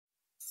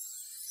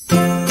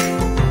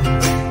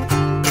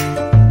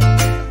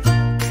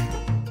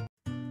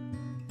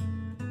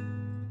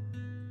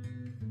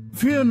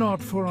Fear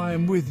not, for I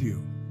am with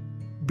you.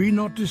 Be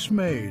not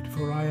dismayed,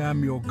 for I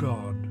am your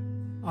God.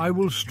 I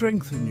will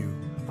strengthen you.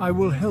 I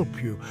will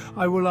help you.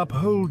 I will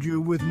uphold you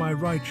with my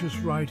righteous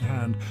right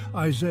hand.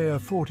 Isaiah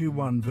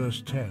 41,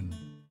 verse 10.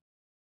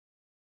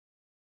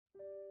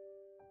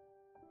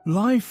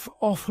 Life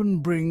often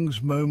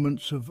brings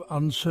moments of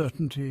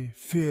uncertainty,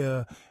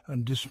 fear,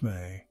 and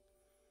dismay.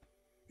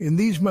 In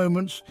these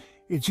moments,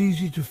 it's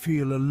easy to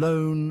feel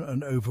alone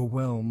and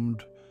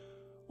overwhelmed,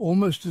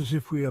 almost as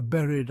if we are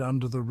buried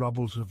under the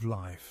rubbles of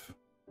life.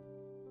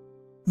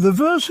 The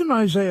verse in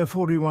Isaiah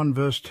 41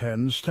 verse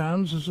 10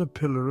 stands as a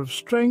pillar of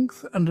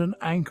strength and an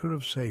anchor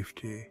of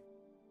safety.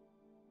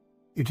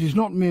 It is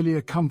not merely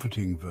a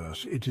comforting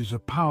verse, it is a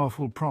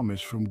powerful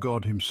promise from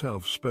God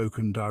Himself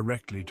spoken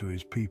directly to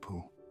His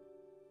people.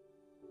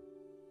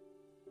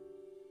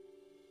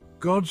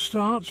 God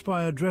starts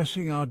by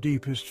addressing our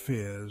deepest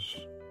fears.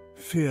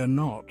 Fear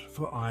not,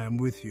 for I am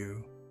with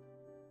you.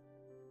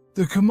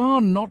 The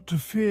command not to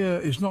fear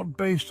is not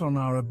based on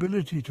our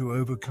ability to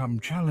overcome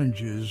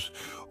challenges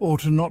or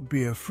to not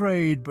be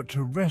afraid, but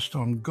to rest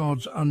on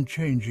God's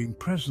unchanging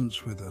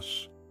presence with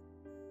us.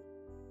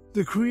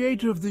 The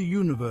Creator of the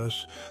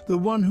universe, the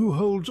one who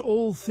holds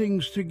all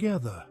things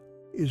together,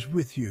 is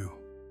with you.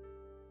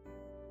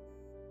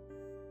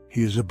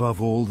 He is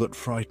above all that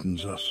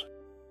frightens us.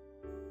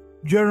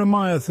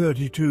 Jeremiah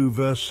 32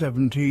 verse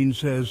 17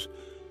 says,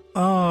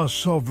 "Ah,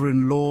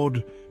 sovereign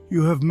Lord,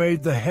 you have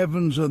made the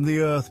heavens and the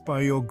earth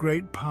by your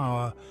great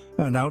power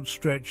and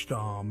outstretched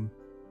arm.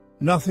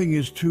 Nothing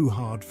is too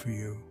hard for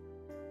you."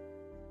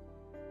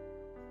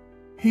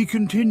 He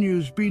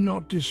continues, "Be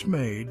not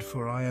dismayed,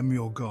 for I am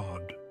your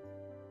God."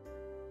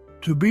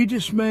 To be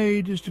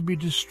dismayed is to be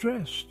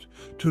distressed,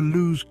 to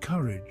lose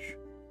courage.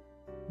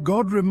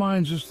 God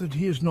reminds us that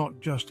He is not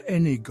just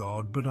any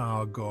God, but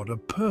our God, a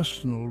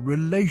personal,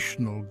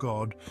 relational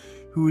God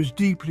who is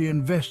deeply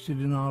invested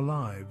in our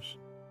lives.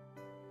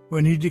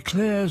 When He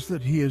declares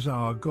that He is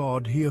our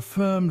God, He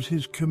affirms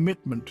His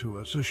commitment to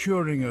us,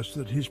 assuring us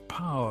that His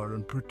power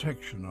and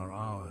protection are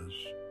ours.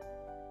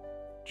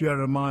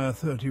 Jeremiah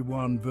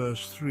 31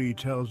 verse 3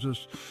 tells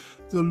us,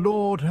 "The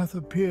Lord hath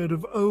appeared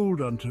of old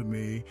unto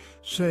me,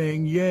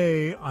 saying,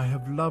 Yea, I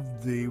have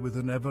loved thee with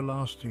an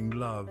everlasting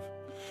love.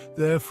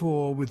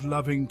 Therefore with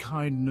loving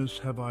kindness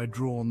have I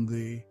drawn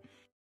thee."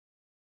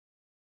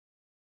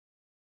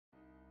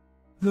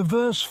 The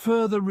verse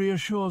further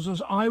reassures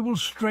us, "I will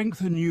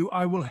strengthen you,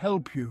 I will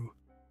help you.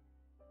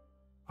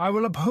 I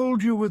will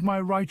uphold you with my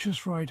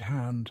righteous right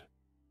hand."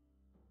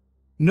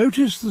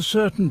 Notice the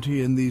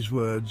certainty in these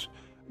words.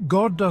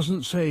 God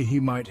doesn't say He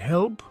might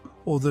help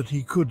or that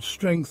He could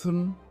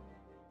strengthen.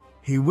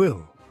 He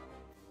will.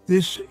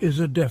 This is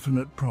a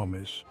definite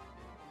promise.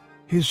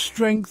 His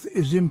strength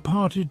is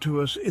imparted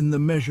to us in the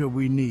measure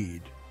we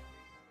need.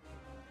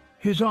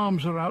 His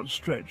arms are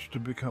outstretched to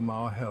become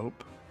our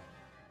help.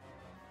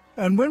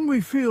 And when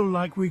we feel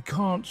like we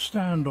can't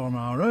stand on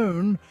our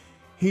own,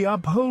 He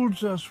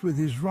upholds us with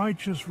His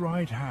righteous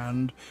right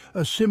hand,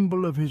 a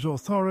symbol of His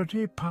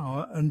authority,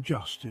 power, and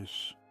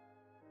justice.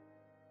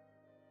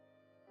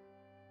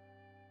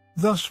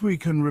 Thus we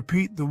can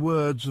repeat the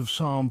words of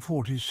Psalm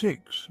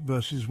 46,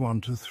 verses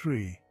 1 to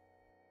 3.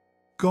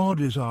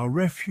 God is our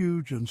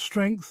refuge and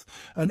strength,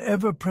 an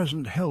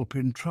ever-present help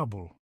in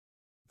trouble.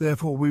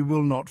 Therefore we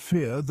will not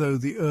fear, though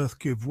the earth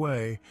give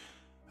way,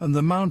 and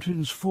the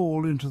mountains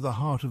fall into the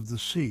heart of the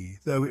sea,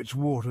 though its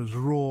waters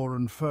roar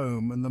and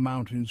foam, and the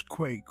mountains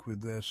quake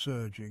with their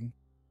surging.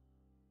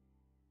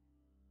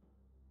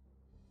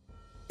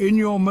 In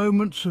your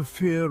moments of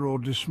fear or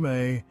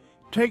dismay,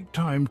 take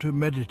time to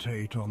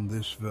meditate on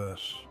this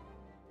verse.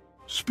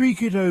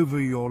 Speak it over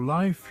your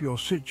life, your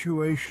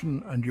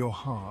situation, and your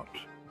heart.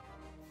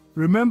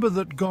 Remember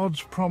that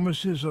God's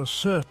promises are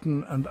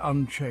certain and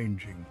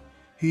unchanging.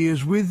 He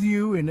is with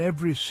you in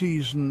every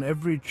season,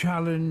 every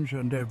challenge,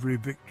 and every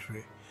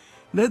victory.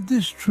 Let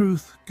this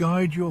truth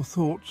guide your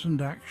thoughts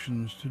and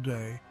actions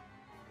today.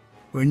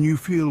 When you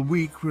feel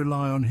weak,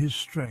 rely on His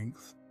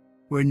strength.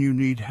 When you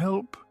need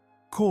help,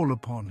 call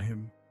upon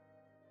Him.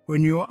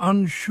 When you are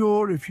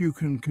unsure if you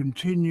can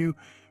continue,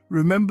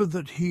 remember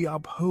that He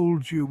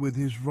upholds you with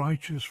His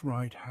righteous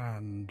right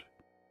hand.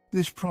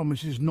 This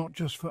promise is not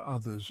just for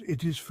others,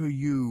 it is for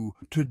you,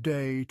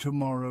 today,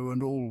 tomorrow,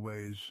 and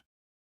always.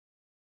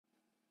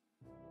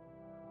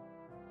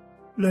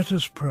 Let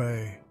us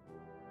pray.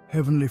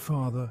 Heavenly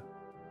Father,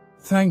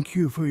 thank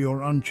you for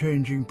your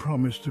unchanging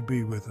promise to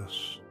be with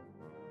us.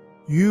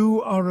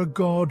 You are a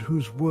God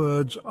whose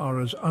words are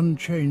as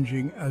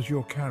unchanging as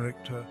your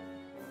character,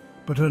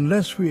 but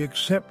unless we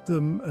accept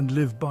them and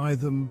live by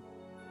them,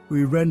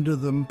 we render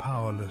them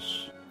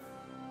powerless.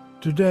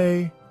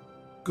 Today,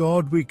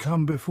 God, we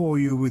come before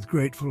you with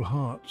grateful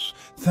hearts,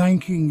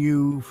 thanking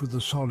you for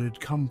the solid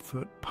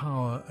comfort,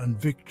 power, and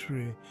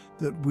victory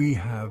that we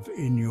have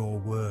in your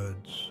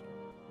words.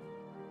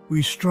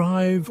 We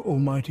strive,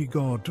 Almighty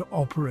God, to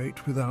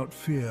operate without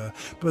fear,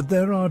 but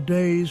there are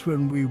days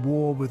when we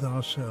war with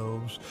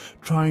ourselves,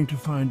 trying to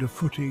find a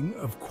footing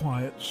of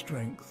quiet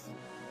strength.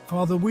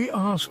 Father, we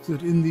ask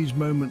that in these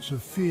moments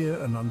of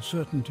fear and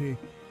uncertainty,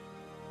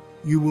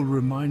 you will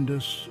remind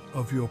us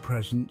of your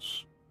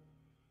presence.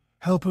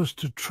 Help us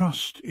to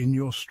trust in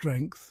your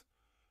strength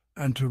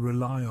and to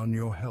rely on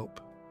your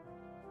help.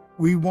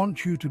 We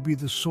want you to be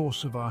the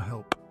source of our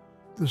help,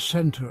 the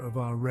center of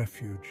our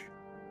refuge.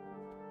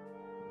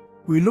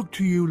 We look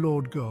to you,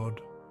 Lord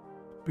God,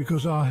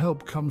 because our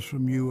help comes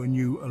from you and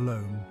you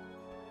alone.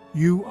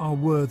 You are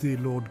worthy,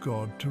 Lord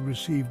God, to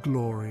receive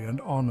glory and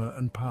honor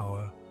and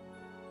power,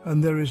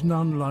 and there is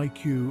none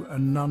like you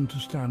and none to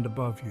stand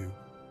above you.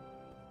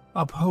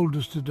 Uphold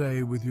us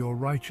today with your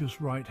righteous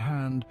right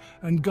hand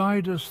and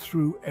guide us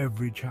through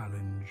every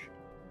challenge.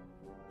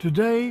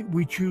 Today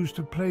we choose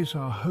to place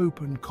our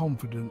hope and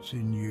confidence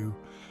in you,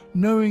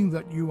 knowing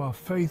that you are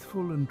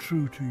faithful and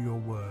true to your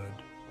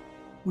word.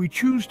 We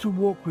choose to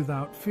walk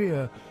without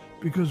fear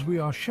because we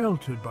are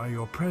sheltered by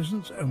your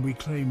presence, and we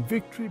claim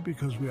victory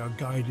because we are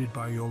guided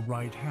by your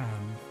right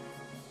hand.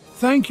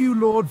 Thank you,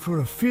 Lord,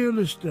 for a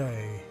fearless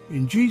day.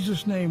 In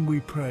Jesus' name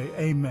we pray,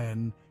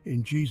 amen.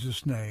 In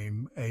Jesus'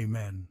 name,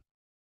 amen.